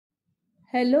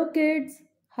Hello kids,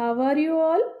 how are you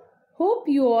all? Hope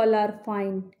you all are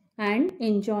fine and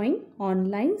enjoying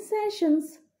online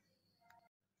sessions.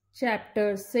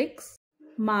 Chapter 6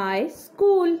 My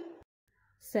School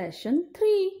Session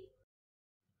 3.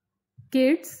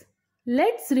 Kids,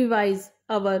 let's revise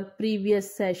our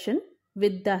previous session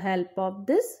with the help of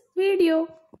this video.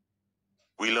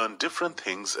 We learn different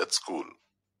things at school.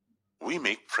 We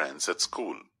make friends at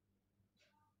school.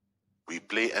 We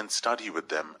play and study with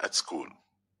them at school.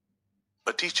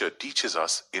 A teacher teaches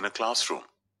us in a classroom.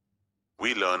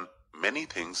 We learn many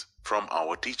things from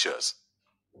our teachers.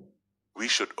 We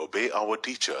should obey our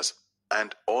teachers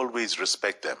and always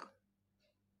respect them.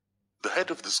 The head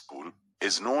of the school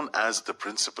is known as the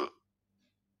principal.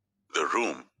 The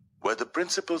room where the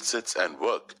principal sits and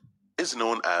works is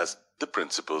known as the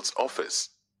principal's office.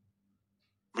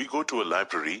 We go to a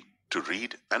library to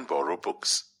read and borrow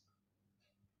books.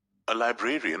 A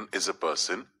librarian is a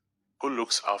person who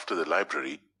looks after the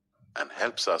library and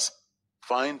helps us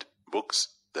find books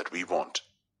that we want.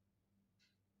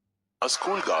 A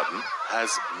school garden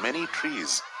has many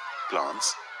trees,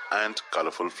 plants, and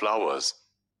colorful flowers.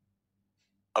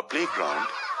 A playground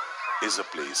is a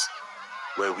place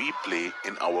where we play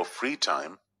in our free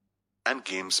time and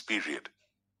games period.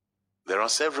 There are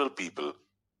several people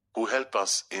who help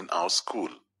us in our school.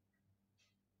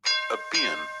 A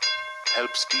peon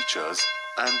helps teachers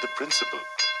and the principal.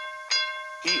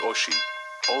 He or she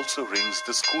also rings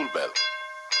the school bell.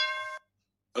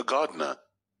 A gardener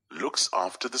looks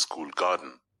after the school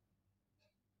garden.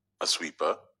 A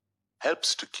sweeper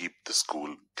helps to keep the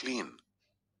school clean.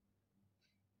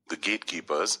 The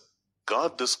gatekeepers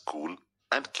guard the school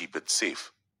and keep it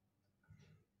safe.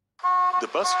 The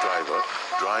bus driver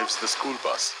drives the school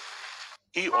bus.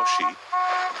 He or she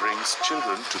brings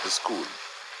children to the school.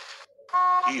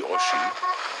 He or she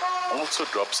also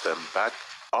drops them back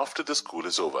after the school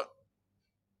is over.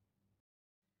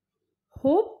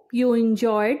 Hope you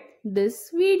enjoyed this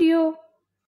video.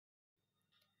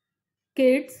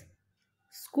 Kids,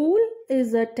 school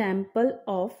is a temple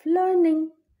of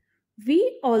learning.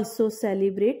 We also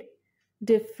celebrate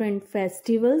different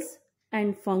festivals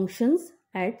and functions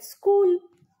at school,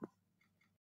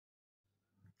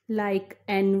 like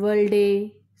annual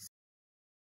day,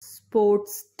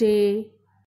 sports day.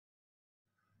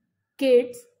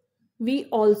 Kids, we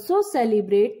also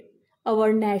celebrate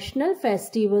our national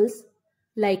festivals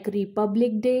like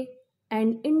Republic Day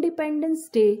and Independence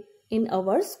Day in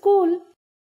our school.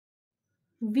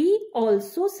 We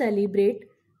also celebrate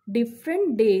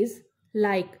different days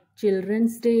like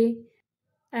Children's Day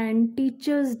and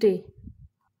Teachers' Day.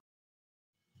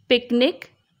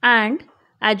 Picnic and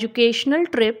educational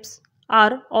trips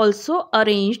are also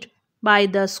arranged by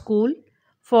the school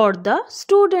for the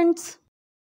students.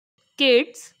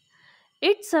 Kids,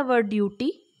 it's our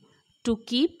duty to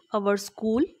keep our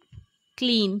school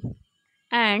clean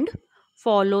and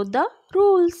follow the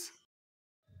rules.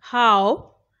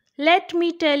 How? Let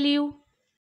me tell you.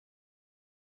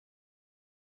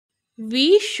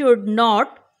 We should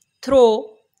not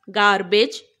throw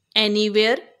garbage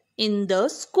anywhere in the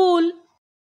school.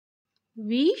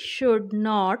 We should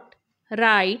not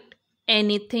write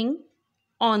anything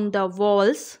on the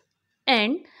walls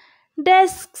and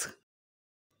desks.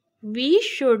 We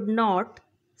should not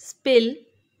spill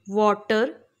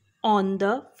water on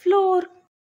the floor.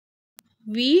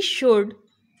 We should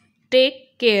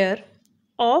take care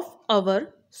of our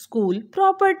school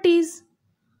properties.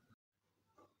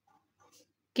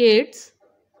 Kids,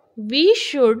 we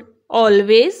should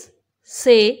always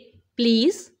say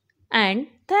please and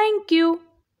thank you.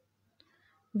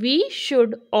 We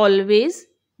should always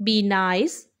be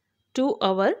nice to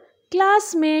our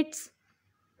classmates.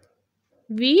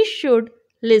 We should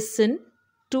listen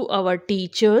to our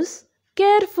teachers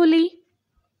carefully.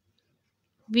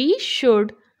 We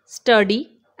should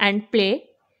study and play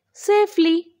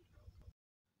safely.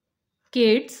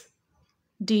 Kids,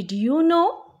 did you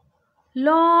know?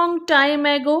 Long time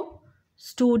ago,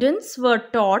 students were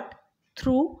taught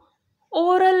through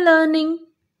oral learning.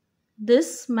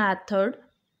 This method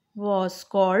was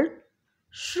called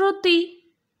Shruti.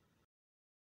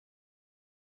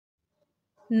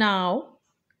 Now,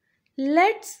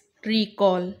 let's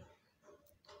recall.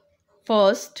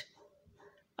 First,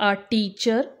 a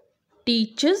teacher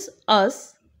teaches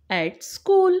us at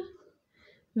school.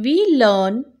 We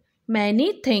learn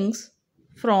many things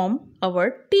from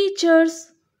our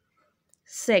teachers.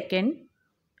 Second,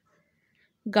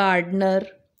 gardener,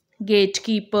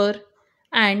 gatekeeper,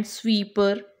 and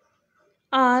sweeper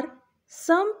are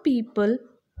some people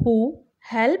who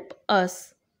help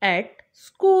us at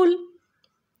school.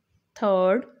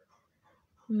 Third,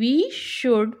 we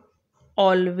should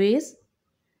always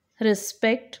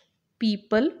respect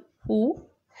people who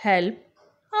help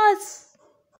us.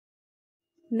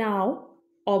 Now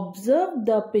observe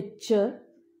the picture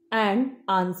and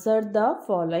answer the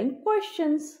following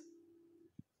questions.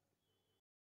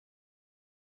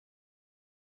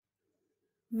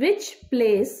 Which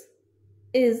place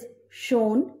is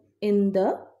shown in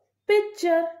the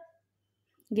picture?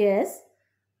 Yes,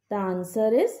 the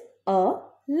answer is a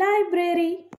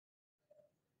library.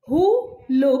 Who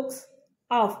looks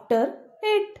after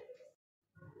it?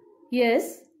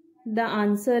 Yes, the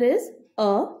answer is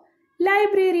a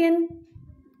librarian.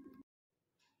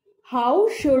 How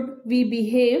should we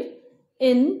behave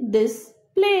in this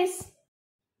place?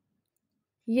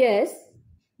 Yes,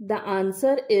 the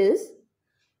answer is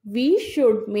we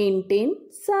should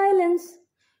maintain silence.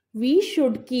 We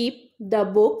should keep the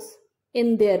books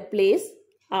in their place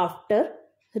after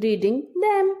reading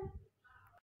them.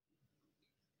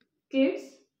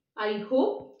 Kids, I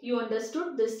hope you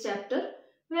understood this chapter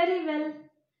very well.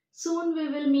 Soon we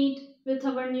will meet with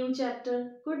our new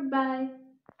chapter. Goodbye.